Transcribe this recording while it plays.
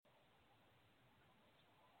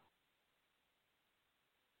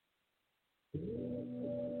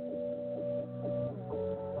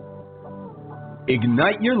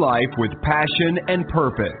Ignite your life with passion and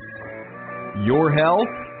purpose. Your health,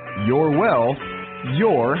 your wealth,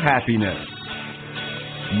 your happiness.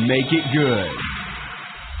 Make it good.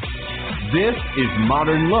 This is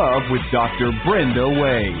Modern Love with Dr. Brenda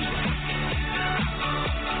Wade.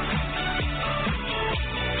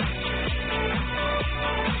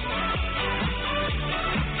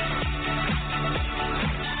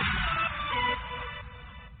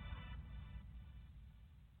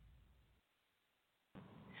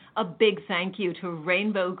 A big thank you to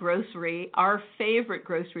Rainbow Grocery, our favorite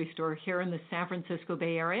grocery store here in the San Francisco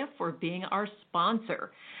Bay Area, for being our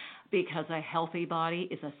sponsor, because a healthy body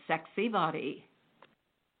is a sexy body.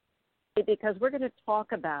 Because we're going to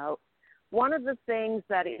talk about one of the things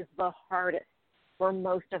that is the hardest for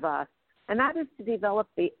most of us, and that is to develop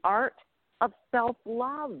the art of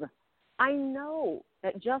self-love. I know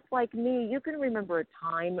that just like me, you can remember a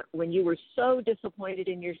time when you were so disappointed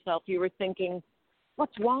in yourself, you were thinking,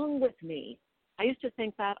 what's wrong with me? I used to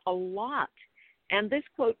think that a lot. And this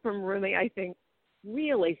quote from Rumi, I think,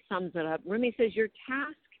 really sums it up. Rumi says, your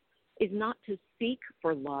task is not to seek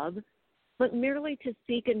for love, but merely to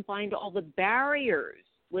seek and find all the barriers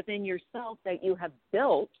within yourself that you have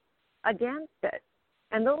built against it.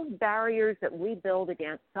 And those barriers that we build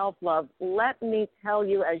against self-love, let me tell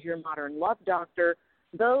you, as your modern love doctor,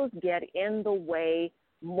 those get in the way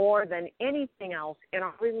more than anything else in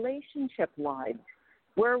our relationship lives,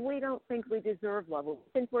 where we don't think we deserve love, we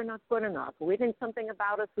think we're not good enough, we think something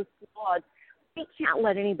about us is flawed. We can't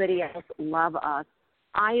let anybody else love us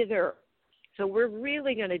either. So we're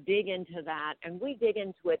really going to dig into that, and we dig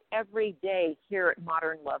into it every day here at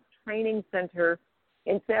Modern Love Training Center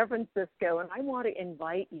in San Francisco. And I want to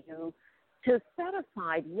invite you to set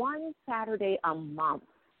aside one Saturday a month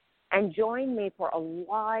and join me for a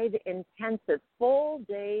live, intensive, full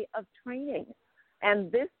day of training.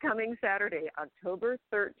 And this coming Saturday, October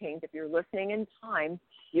 13th, if you're listening in time,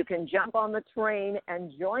 you can jump on the train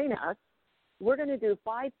and join us. We're going to do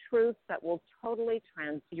 5 truths that will totally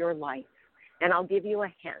transform your life. And I'll give you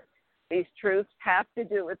a hint. These truths have to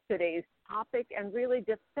do with today's topic and really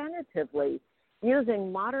definitively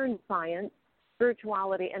using modern science,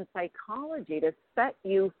 spirituality, and psychology to set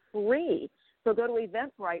you free. So go to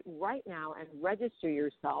Eventbrite right now and register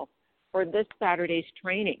yourself for this Saturday's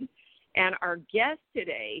training. And our guest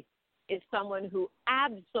today is someone who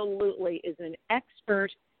absolutely is an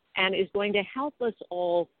expert and is going to help us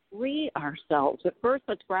all free ourselves. But first,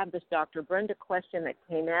 let's grab this Dr. Brenda question that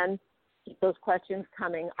came in. Keep those questions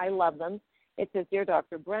coming. I love them. It says, Dear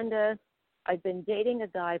Dr. Brenda, I've been dating a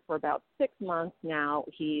guy for about 6 months now.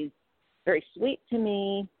 He's very sweet to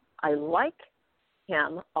me. I like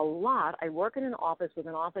him a lot. I work in an office with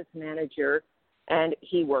an office manager, and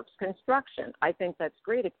he works construction. I think that's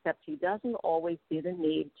great, except he doesn't always see the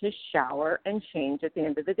need to shower and change at the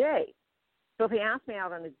end of the day. So if he asks me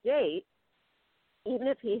out on a date, even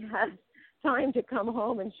if he has time to come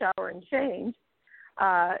home and shower and change,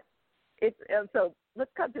 so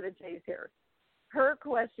let's cut to the chase here. Her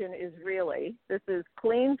question is really, this is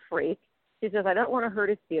clean freak. She says, I don't want to hurt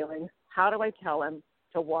his feelings. How do I tell him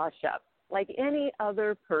to wash up? Like any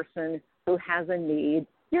other person who has a need,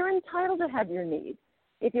 you're entitled to have your need.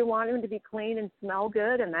 If you want him to be clean and smell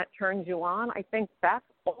good and that turns you on, I think that's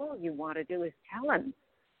all you want to do is tell him.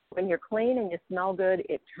 When you're clean and you smell good,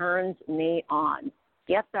 it turns me on.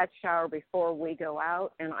 Get that shower before we go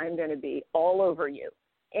out, and I'm going to be all over you.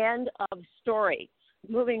 End of story.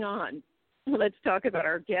 Moving on. Let's talk about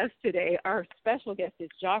our guest today. Our special guest is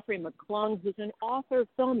Joffre McClung, who's an author,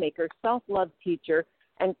 filmmaker, self-love teacher,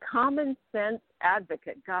 and common sense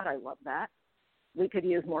advocate. God, I love that. We could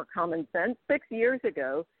use more common sense. 6 years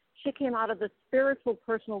ago, she came out of the spiritual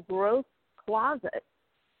personal growth closet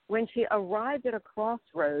when she arrived at a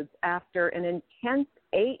crossroads after an intense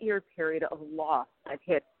 8-year period of loss that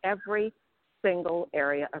hit every single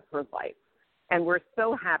area of her life. And we're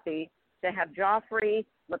so happy to have Joffre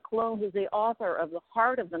McClung, who's the author of The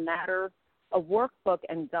Heart of the Matter, a workbook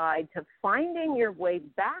and guide to finding your way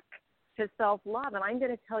back to self-love. And I'm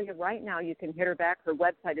going to tell you right now, you can hit her back. Her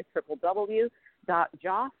website is www.joffre,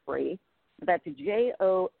 that's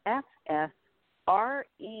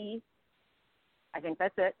Joffre, I think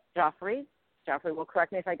that's it, Joffre. Joffre will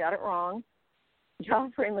correct me if I got it wrong.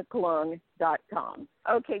 JoffreMcClung.com.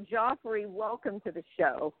 Okay, Joffre, welcome to the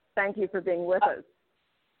show. Thank you for being with us.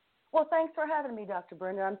 Well, thanks for having me, Dr.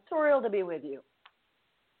 Brenda. I'm thrilled to be with you.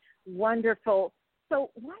 Wonderful.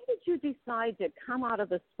 So why did you decide to come out of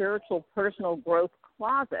the spiritual personal growth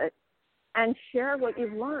closet and share what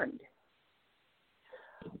you've learned?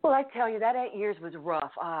 Well, I tell you, that 8 years was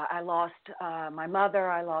rough. I lost my mother.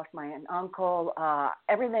 I lost my uncle,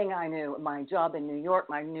 everything I knew, my job in New York,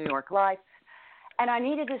 my New York life. And I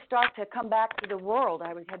needed to start to come back to the world.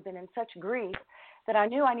 Had been in such grief that I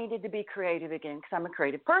knew I needed to be creative again because I'm a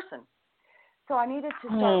creative person. So I needed to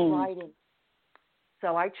start writing.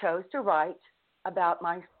 So I chose to write about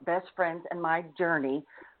my best friends and my journey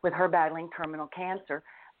with her battling terminal cancer,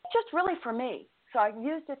 just really for me. So I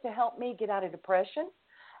used it to help me get out of depression.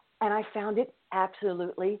 And I found it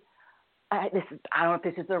absolutely, I don't know if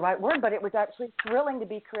this is the right word, but it was actually thrilling to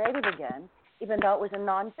be creative again, even though it was a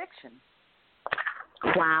nonfiction.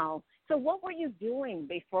 Wow. So what were you doing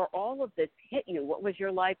before all of this hit you? What was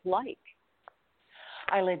your life like?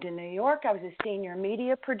 I lived in New York. I was a senior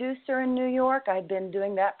media producer in New York. I'd been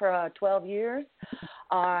doing that for 12 years.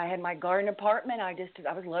 I had my garden apartment. I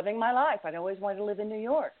was living my life. I'd always wanted to live in New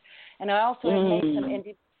York. And I also had made some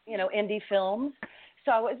indie films.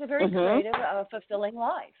 So it was a very creative, fulfilling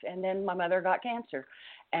life. And then my mother got cancer,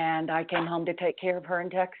 and I came home to take care of her in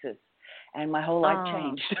Texas. And my whole life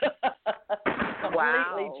changed.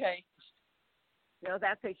 Completely changed. No,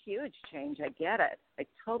 that's a huge change. I get it. I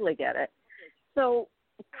totally get it. So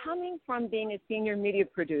coming from being a senior media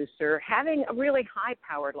producer, having a really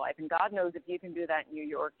high-powered life, and God knows if you can do that in New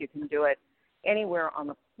York, you can do it anywhere on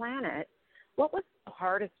the planet, what was the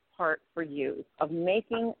hardest part for you of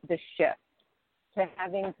making the shift to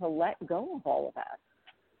having to let go of all of that?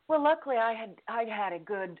 Well, luckily, I'd had a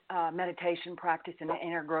good meditation practice and an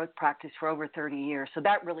inner growth practice for over 30 years, so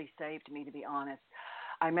that really saved me, to be honest.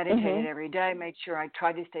 I meditated every day, made sure I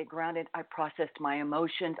tried to stay grounded. I processed my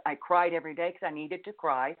emotions. I cried every day because I needed to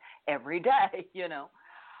cry every day, you know.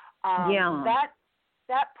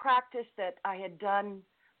 That practice that I had done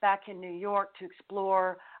back in New York to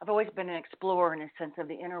explore, I've always been an explorer in a sense of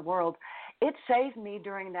the inner world. It saved me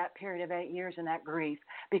during that period of 8 years and that grief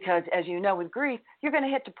because, as you know, with grief, you're going to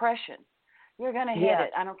hit depression. You're going to hit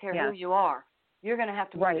it. I don't care who you are. You're going to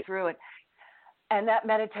have to move through it. And that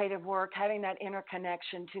meditative work, having that inner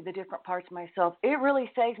connection to the different parts of myself, it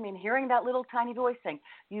really saves me. And hearing that little tiny voice saying,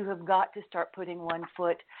 you have got to start putting one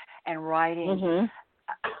foot and writing.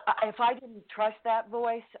 If I didn't trust that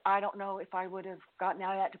voice, I don't know if I would have gotten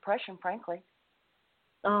out of that depression, frankly.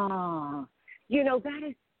 You know, that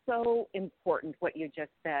is so important what you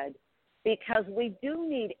just said, because we do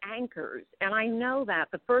need anchors. And I know that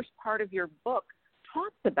the first part of your book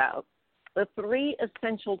talks about the 3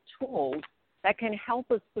 essential tools that can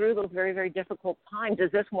help us through those very, very difficult times.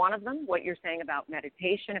 Is this one of them, what you're saying about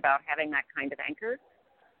meditation, about having that kind of anchor?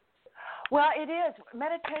 Well, it is.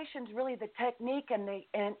 Meditation's really the technique, and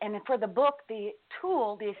for the book, the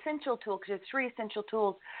tool, the essential tool, because there's 3 essential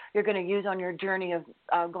tools you're going to use on your journey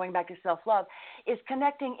of going back to self-love, is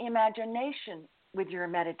connecting imagination with your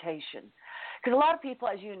meditation. Because a lot of people,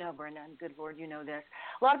 as you know, Brenda, and good Lord, you know this,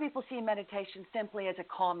 a lot of people see meditation simply as a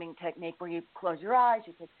calming technique where you close your eyes,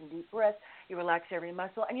 you take some deep breaths, you relax every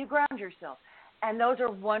muscle, and you ground yourself. And those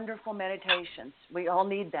are wonderful meditations. We all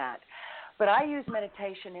need that. But I use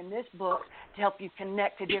meditation in this book to help you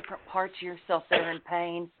connect to different parts of yourself that are in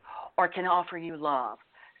pain or can offer you love.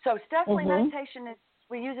 So it's definitely meditation is,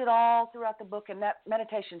 we use it all throughout the book, and that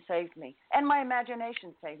meditation saved me. And my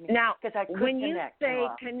imagination saved me. Now, because I could when you connect say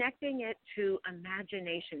connecting it to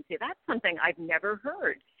imagination, see, that's something I've never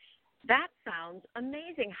heard. That sounds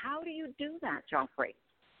amazing. How do you do that, Joffre?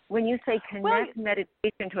 When you say connect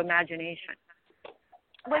meditation to imagination?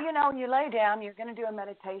 Well, you know, you lay down, you're going to do a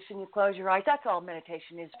meditation, you close your eyes. That's all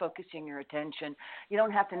meditation is, focusing your attention. You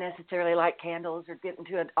don't have to necessarily light candles or get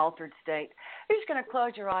into an altered state. You're just going to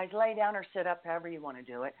close your eyes, lay down or sit up, however you want to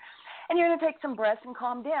do it. And you're going to take some breaths and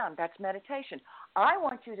calm down. That's meditation. I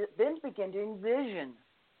want you to then begin to envision.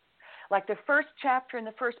 Like the first chapter in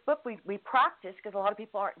the first book, we practice, because a lot of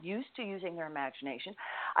people aren't used to using their imagination.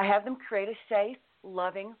 I have them create a safe,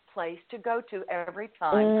 loving place to go to every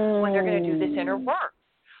time when they're going to do this inner work.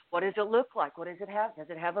 What does it look like? What does it have? Does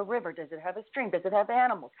it have a river? Does it have a stream? Does it have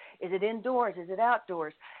animals? Is it indoors? Is it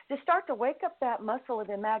outdoors? Just start to wake up that muscle of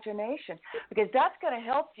imagination, because that's going to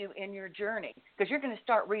help you in your journey, because you're going to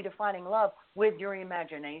start redefining love with your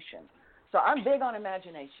imagination. So I'm big on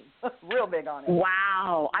imagination, real big on it.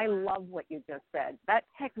 Wow. I love what you just said. That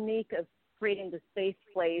technique of creating the safe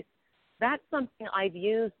place, that's something I've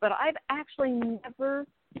used, but I've actually never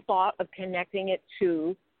thought of connecting it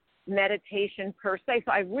to meditation per se.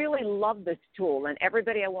 So I really love this tool, and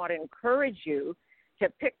everybody, I want to encourage you to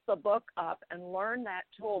pick the book up and learn that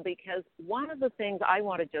tool, because one of the things I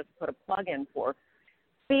want to just put a plug in for,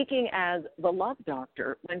 speaking as the love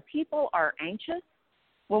doctor, when people are anxious,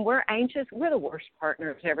 when we're anxious, we're the worst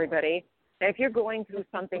partners, everybody. if you're going through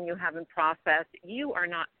something you haven't processed, you are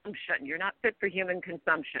not function. You're not fit for human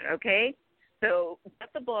consumption, okay? So get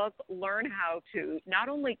the book, learn how to not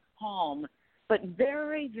only calm, but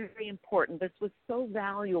very, very important. This was so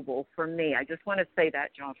valuable for me. I just want to say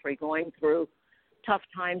that, Joffre, going through tough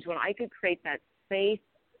times when I could create that safe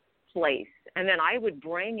place. And then I would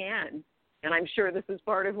bring in, and I'm sure this is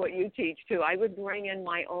part of what you teach too, I would bring in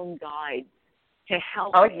my own guides to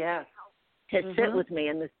help me, to sit with me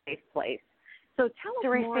in this safe place. So tell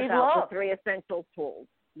us more about the 3 essential tools.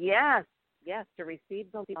 Yes, to receive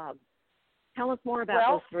the love. Tell us more about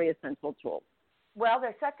those 3 essential tools. Well,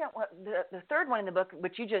 the second one, the third one in the book,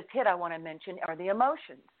 which you just hit, I want to mention, are the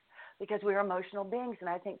emotions, because we are emotional beings, and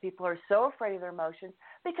I think people are so afraid of their emotions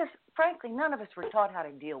because, frankly, none of us were taught how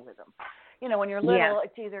to deal with them. You know, when you're little,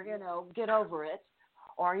 it's either, you know, get over it,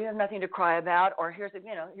 or you have nothing to cry about, or here's a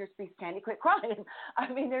piece of candy, quit crying.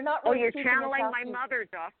 I mean, they're not really. Oh, you're channeling my mother,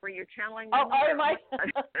 Joffre. You're channeling my mother. Oh, am I?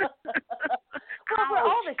 Well, we're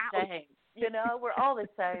all the same. You know, we're all the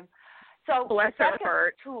same. So bless the her second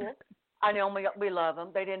heart. tool, I know we love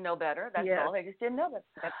them. They didn't know better. That's all. They just didn't know better.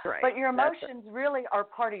 That's right. But your emotions really are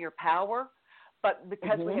part of your power. But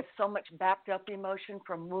because we have so much backed up emotion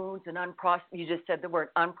from wounds and you just said the word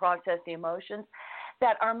unprocessed emotions,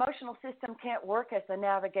 that our emotional system can't work as the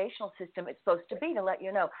navigational system it's supposed to be to let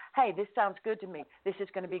you know, hey, this sounds good to me. This is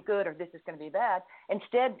going to be good or this is going to be bad.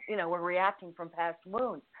 Instead, you know, we're reacting from past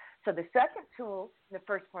wounds. So the second tool in the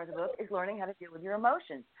first part of the book is learning how to deal with your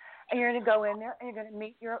emotions. And you're going to go in there and you're going to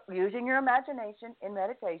meet using your imagination in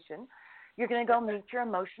meditation, you're going to go meet your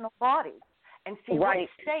emotional body and see what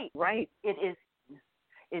state it is.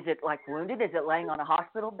 Is it like wounded? Is it laying on a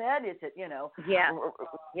hospital bed? Is it, you know,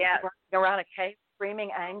 running around a cave screaming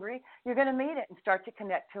angry? You're going to meet it and start to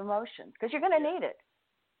connect to emotions because you're going to need it.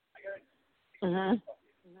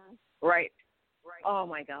 Right. Oh,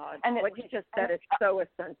 my God. And what you just said is so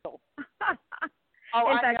essential.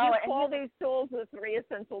 In fact, you call these tools the 3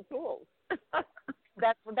 essential tools.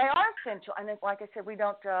 They are essential. And it's, like I said, we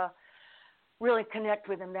don't really connect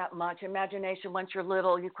with them that much. Imagination, once you're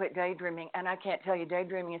little, you quit daydreaming. And I can't tell you,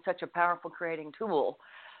 daydreaming is such a powerful creating tool.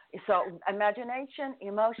 So imagination,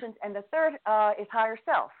 emotions, and the third is higher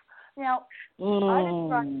self. Now, I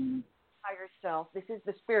describe higher self. This is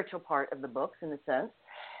the spiritual part of the books, in a sense.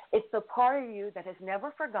 It's the part of you that has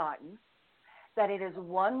never forgotten, that it is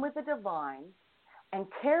one with the divine, and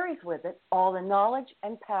carries with it all the knowledge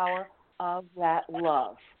and power of that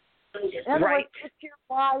love. In other words, it's your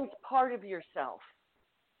wise part of yourself.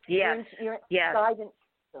 Yes. Your guidance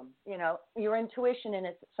system, you know, your intuition in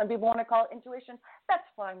it. Some people want to call it intuition. That's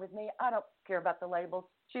fine with me. I don't care about the labels.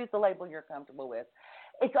 Choose the label you're comfortable with.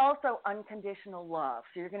 It's also unconditional love.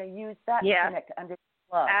 So you're going to use that to connect to unconditional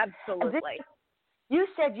love. Absolutely. You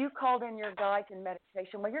said you called in your guides in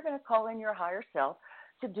meditation. Well, you're going to call in your higher self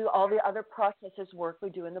to do all the other processes work we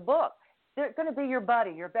do in the book. They're going to be your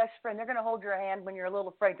buddy, your best friend. They're going to hold your hand when you're a little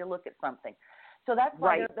afraid to look at something. So that's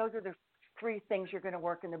why those are the 3 things you're going to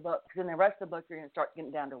work in the book. Because in the rest of the book, you're going to start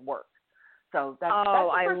getting down to work. So that's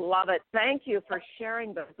I love it. Thank you for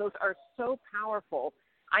sharing those. Those are so powerful.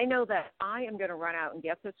 I know that I am going to run out and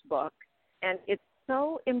get this book, and it's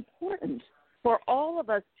so important for all of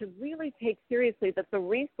us to really take seriously that the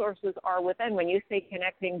resources are within. When you say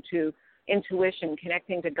connecting to intuition,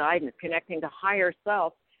 connecting to guidance, connecting to higher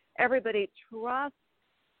self, everybody trust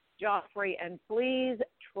Joffre, and please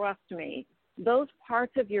trust me. Those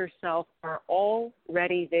parts of yourself are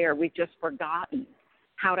already there. We've just forgotten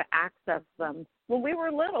how to access them. When we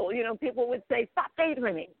were little, you know, people would say, stop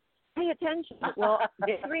daydreaming, pay attention. Well,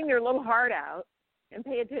 daydream your little heart out and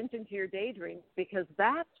pay attention to your daydreams, because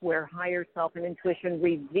that's where higher self and intuition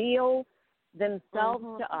reveal themselves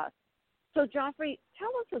to us. So, Joffre, tell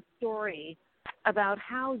us a story about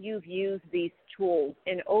how you've used these tools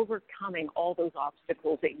in overcoming all those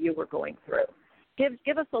obstacles that you were going through.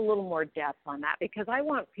 Give us a little more depth on that, because I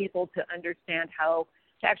want people to understand how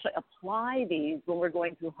to actually apply these when we're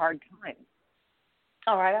going through hard times.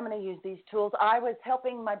 All right, I'm going to use these tools. I was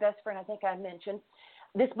helping my best friend, I think I mentioned.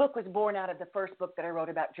 This book was born out of the first book that I wrote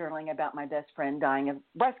about journaling about my best friend dying of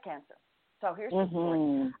breast cancer. So here's the story.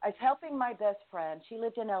 I was helping my best friend. She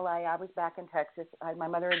lived in L.A. I was back in Texas. My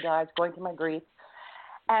mother had died. I was going through my grief.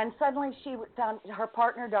 And suddenly she found her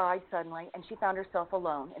partner died suddenly, and she found herself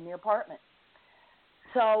alone in the apartment.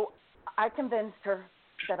 So I convinced her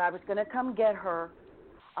that I was going to come get her.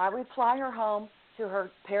 I would fly her home to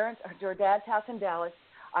her parents, to her dad's house in Dallas.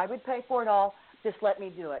 I would pay for it all. Just let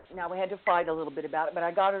me do it. Now, we had to fight a little bit about it, but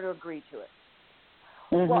I got her to agree to it.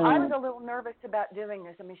 Well, I was a little nervous about doing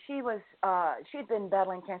this. I mean, she'd been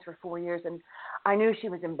battling cancer for 4 years, and I knew she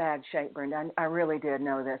was in bad shape, Brenda. I really did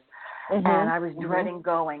know this. And I was dreading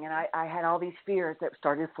going, and I had all these fears that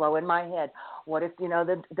started to flow in my head. What if,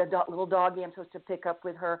 the little doggy I'm supposed to pick up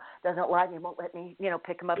with her doesn't like me, won't let me,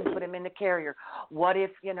 pick him up and put him in the carrier? What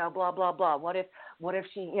if, blah, blah, blah. What if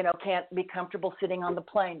she, can't be comfortable sitting on the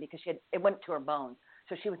plane because it went to her bones.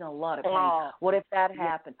 So she was in a lot of pain. Oh. What if that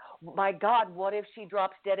happened? My God, what if she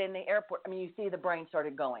drops dead in the airport? I mean, you see the brain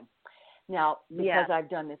started going. Now, because I've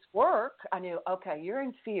done this work, I knew, okay, you're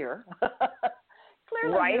in fear.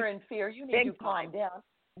 Clearly you're in fear. You need to calm down.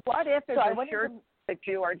 What if it's assured that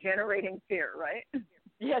you are generating fear, right?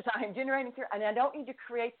 Yes, I'm generating fear, and I don't need to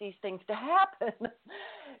create these things to happen.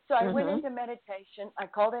 So I went into meditation. I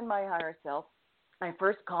called in my higher self. I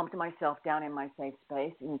first calmed myself down in my safe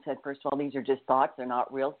space and said, first of all, these are just thoughts. They're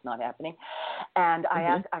not real. It's not happening. And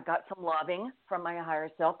I got some loving from my higher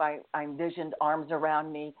self. I envisioned arms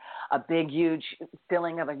around me, a big, huge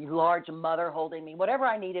feeling of a large mother holding me. Whatever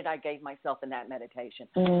I needed, I gave myself in that meditation.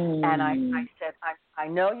 And I said, I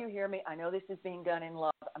know you hear me. I know this is being done in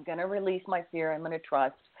love. I'm going to release my fear. I'm going to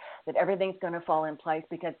trust that everything's going to fall in place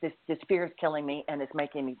because this fear is killing me and it's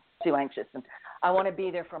making me too anxious. And I want to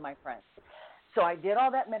be there for my friends. So I did all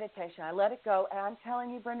that meditation. I let it go. And I'm telling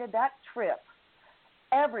you, Brenda, that trip,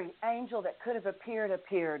 every angel that could have appeared,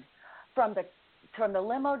 from the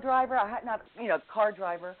limo driver, car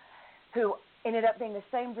driver, who ended up being the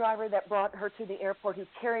same driver that brought her to the airport, who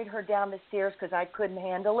carried her down the stairs because I couldn't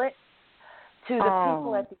handle it, to the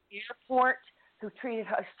people at the airport who treated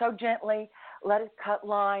her so gently, let us cut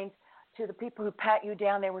lines, to the people who pat you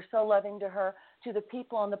down. They were so loving to her, to the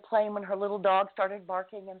people on the plane when her little dog started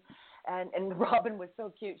barking and Robin was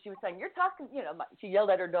so cute. She was saying, you're talking, she yelled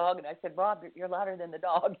at her dog, and I said, Rob, you're louder than the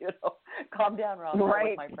dog, calm down, Rob.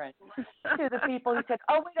 Right. That was my friend. To the people who said,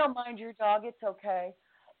 oh, we don't mind your dog, it's okay.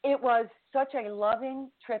 It was such a loving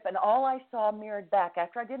trip, and all I saw mirrored back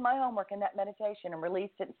after I did my homework in that meditation and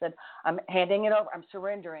released it and said, I'm handing it over, I'm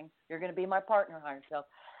surrendering. You're going to be my partner, higher self.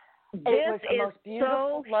 This it was the is most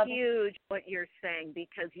beautiful, so huge what you're saying,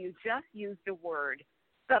 because you just used a word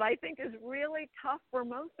that I think is really tough for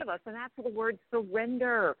most of us, and that's the word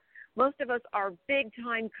surrender. Most of us are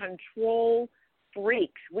big-time control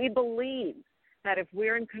freaks. We believe that if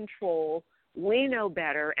we're in control, we know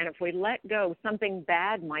better, and if we let go, something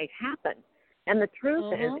bad might happen. And the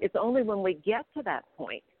truth is, it's only when we get to that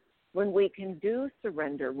point, when we can do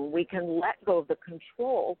surrender, when we can let go of the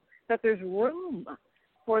control, that there's room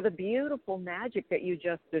for the beautiful magic that you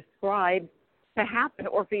just described to happen,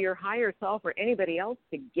 or for your higher self or anybody else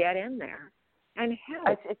to get in there and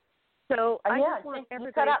help. So I just want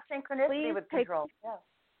everybody cut out synchronicity with control.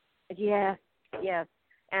 Yes.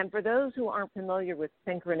 And for those who aren't familiar with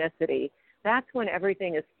synchronicity, that's when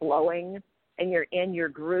everything is flowing and you're in your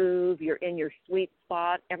groove, you're in your sweet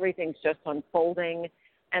spot, everything's just unfolding.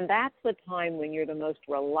 And that's the time when you're the most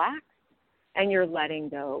relaxed and you're letting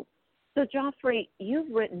go. So, Joffre, you've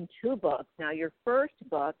written 2 books. Now, your first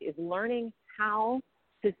book is Learning How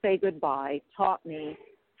to Say Goodbye, Taught Me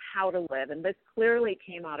How to Live. And this clearly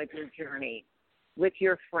came out of your journey with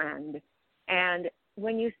your friend. And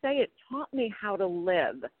when you say it taught me how to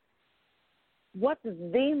live, what's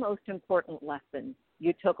the most important lesson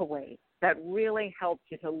you took away that really helped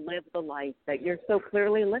you to live the life that you're so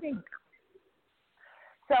clearly living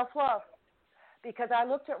now? Self-love. Because I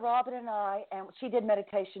looked at Robin and she did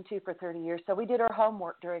meditation too for 30 years. So we did her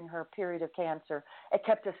homework during her period of cancer. It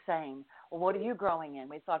kept us sane. Well, what are you growing in?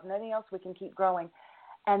 We thought, nothing else, we can keep growing.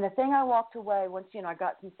 And the thing I walked away once, I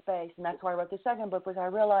got some space, and that's why I wrote the second book, was I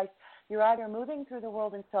realized you're either moving through the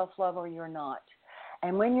world in self-love or you're not.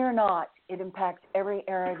 And when you're not, it impacts every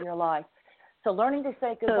area of your life. So learning to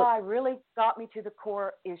say goodbye really got me to the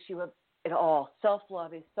core issue of it all.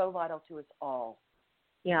 Self-love is so vital to us all.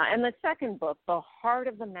 Yeah, and the second book, The Heart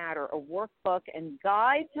of the Matter, a workbook and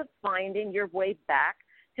guide to finding your way back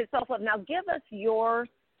to self-love. Now, give us your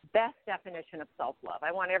best definition of self-love.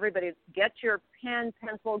 I want everybody to get your pen,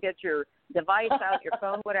 pencil, get your device out, your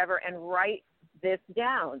phone, whatever, and write this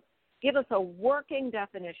down. Give us a working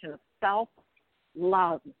definition of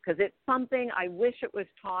self-love, because it's something I wish it was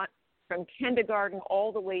taught from kindergarten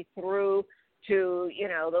all the way through to,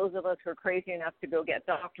 those of us who are crazy enough to go get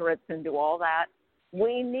doctorates and do all that.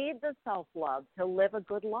 We need the self-love to live a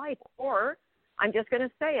good life. Or, I'm just going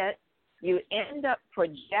to say it, you end up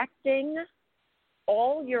projecting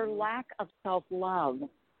all your lack of self-love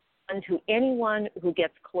onto anyone who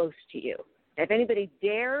gets close to you. If anybody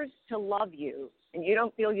dares to love you and you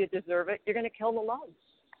don't feel you deserve it, you're going to kill the love.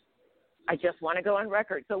 I just want to go on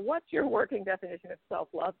record. So what's your working definition of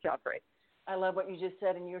self-love, Joffre? I love what you just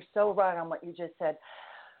said, and you're so right on what you just said.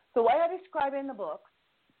 The way I describe it in the book,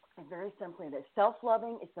 and very simply, that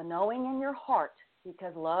self-loving is the knowing in your heart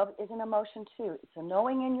because love is an emotion too. It's a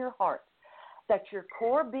knowing in your heart that your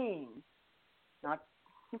core being, not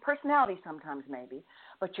your personality sometimes maybe,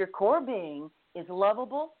 but your core being is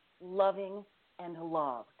lovable, loving, and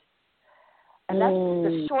loved. And that's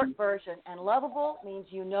the short version. And lovable means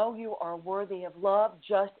you know you are worthy of love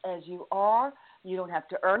just as you are. You don't have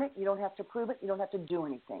to earn it. You don't have to prove it. You don't have to do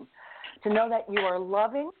anything. To know that you are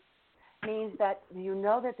loving means that you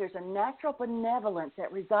know that there's a natural benevolence that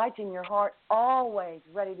resides in your heart, always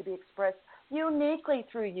ready to be expressed uniquely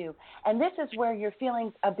through you. And this is where your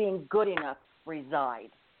feelings of being good enough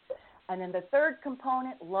reside. And then the third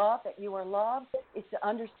component, love, that you are loved, is to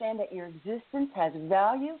understand that your existence has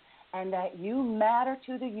value and that you matter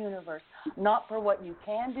to the universe, not for what you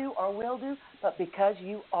can do or will do, but because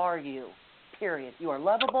you are you, period. You are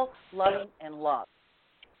lovable, loving, and loved.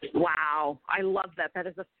 Wow. I love that. That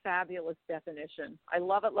is a fabulous definition. I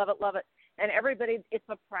love it, love it, love it. And everybody, it's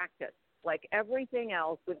a practice. Like everything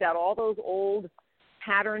else, we've got all those old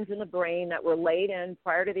patterns in the brain that were laid in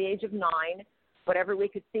prior to the age of 9. Whatever we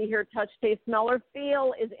could see, hear, touch, taste, smell, or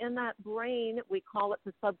feel is in that brain. We call it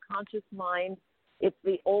the subconscious mind. It's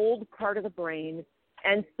the old part of the brain.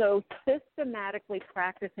 And so systematically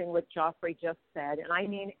practicing what Joffre just said, and I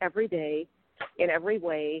mean every day, in every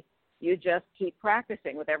way, you just keep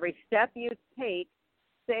practicing. With every step you take,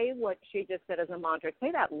 say what she just said as a mantra.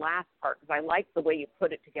 Say that last part, because I like the way you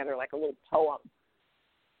put it together like a little poem.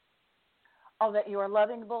 Oh, that you are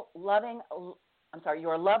lovable, loving,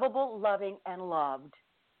 and loved.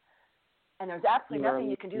 And there's absolutely nothing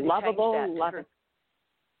you can do to lovable, change that. Loving.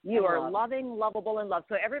 You are loving, lovable, and loved.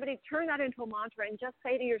 So everybody turn that into a mantra and just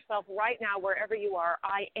say to yourself right now, wherever you are,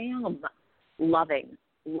 I am loving,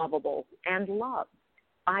 lovable, and loved.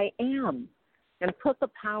 I am. And put the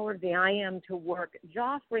power of the I am to work.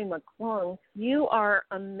 Joffre McClung, you are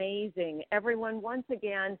amazing. Everyone, once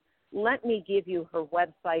again, let me give you her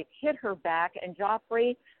website. Hit her back. And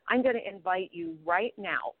Joffre, I'm going to invite you right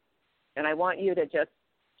now. And I want you to just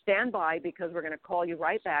stand by because we're going to call you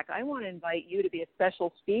right back. I want to invite you to be a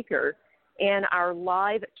special speaker in our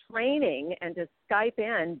live training and to Skype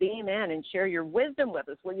in, beam in, and share your wisdom with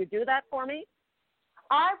us. Will you do that for me?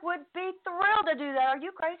 I would be thrilled to do that. Are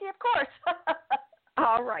you crazy? Of course.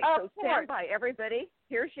 All right. So stand by, everybody.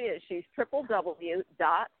 Here she is. She's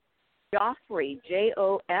www.Joffre, JOFFRE,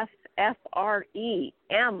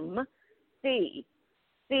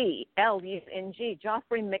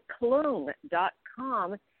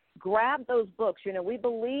 JoffreMcClung.com. Grab those books. You know, we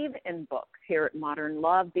believe in books here at Modern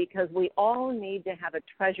Love because we all need to have a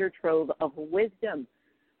treasure trove of wisdom.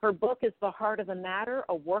 Her book is The Heart of the Matter,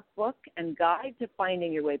 a workbook and guide to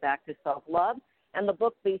finding your way back to self-love. And the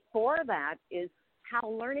book before that is How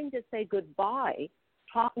Learning to Say Goodbye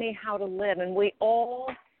Taught Me How to Live. And we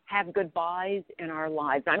all have goodbyes in our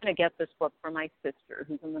lives. I'm going to get this book for my sister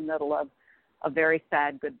who's in the middle of a very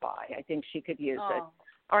sad goodbye. I think she could use it.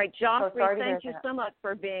 All right, Joffre, thank you so much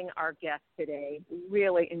for being our guest today.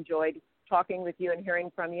 Really enjoyed talking with you and hearing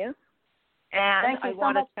from you. And I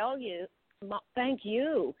want to tell you, thank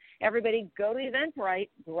you. Everybody, go to Eventbrite,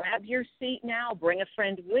 grab your seat now, bring a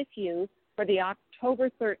friend with you for the October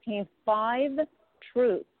 13th 5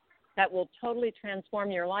 Truths that will totally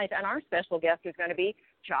transform your life. And our special guest is going to be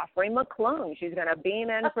Joffre McClung. She's going to beam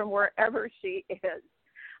in from wherever she is.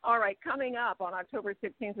 All right, coming up on October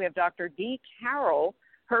 16th, we have Dr. D. Carroll.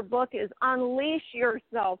 Her book is Unleash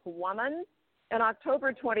Yourself, Woman. And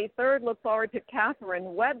October 23rd, look forward to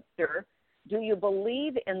Catherine Webster. Do you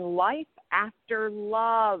believe in life after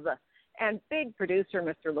love? And big producer,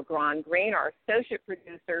 Mr. LeGrand Green, our associate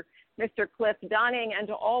producer, Mr. Cliff Dunning, and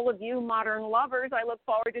to all of you modern lovers, I look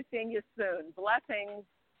forward to seeing you soon. Blessings.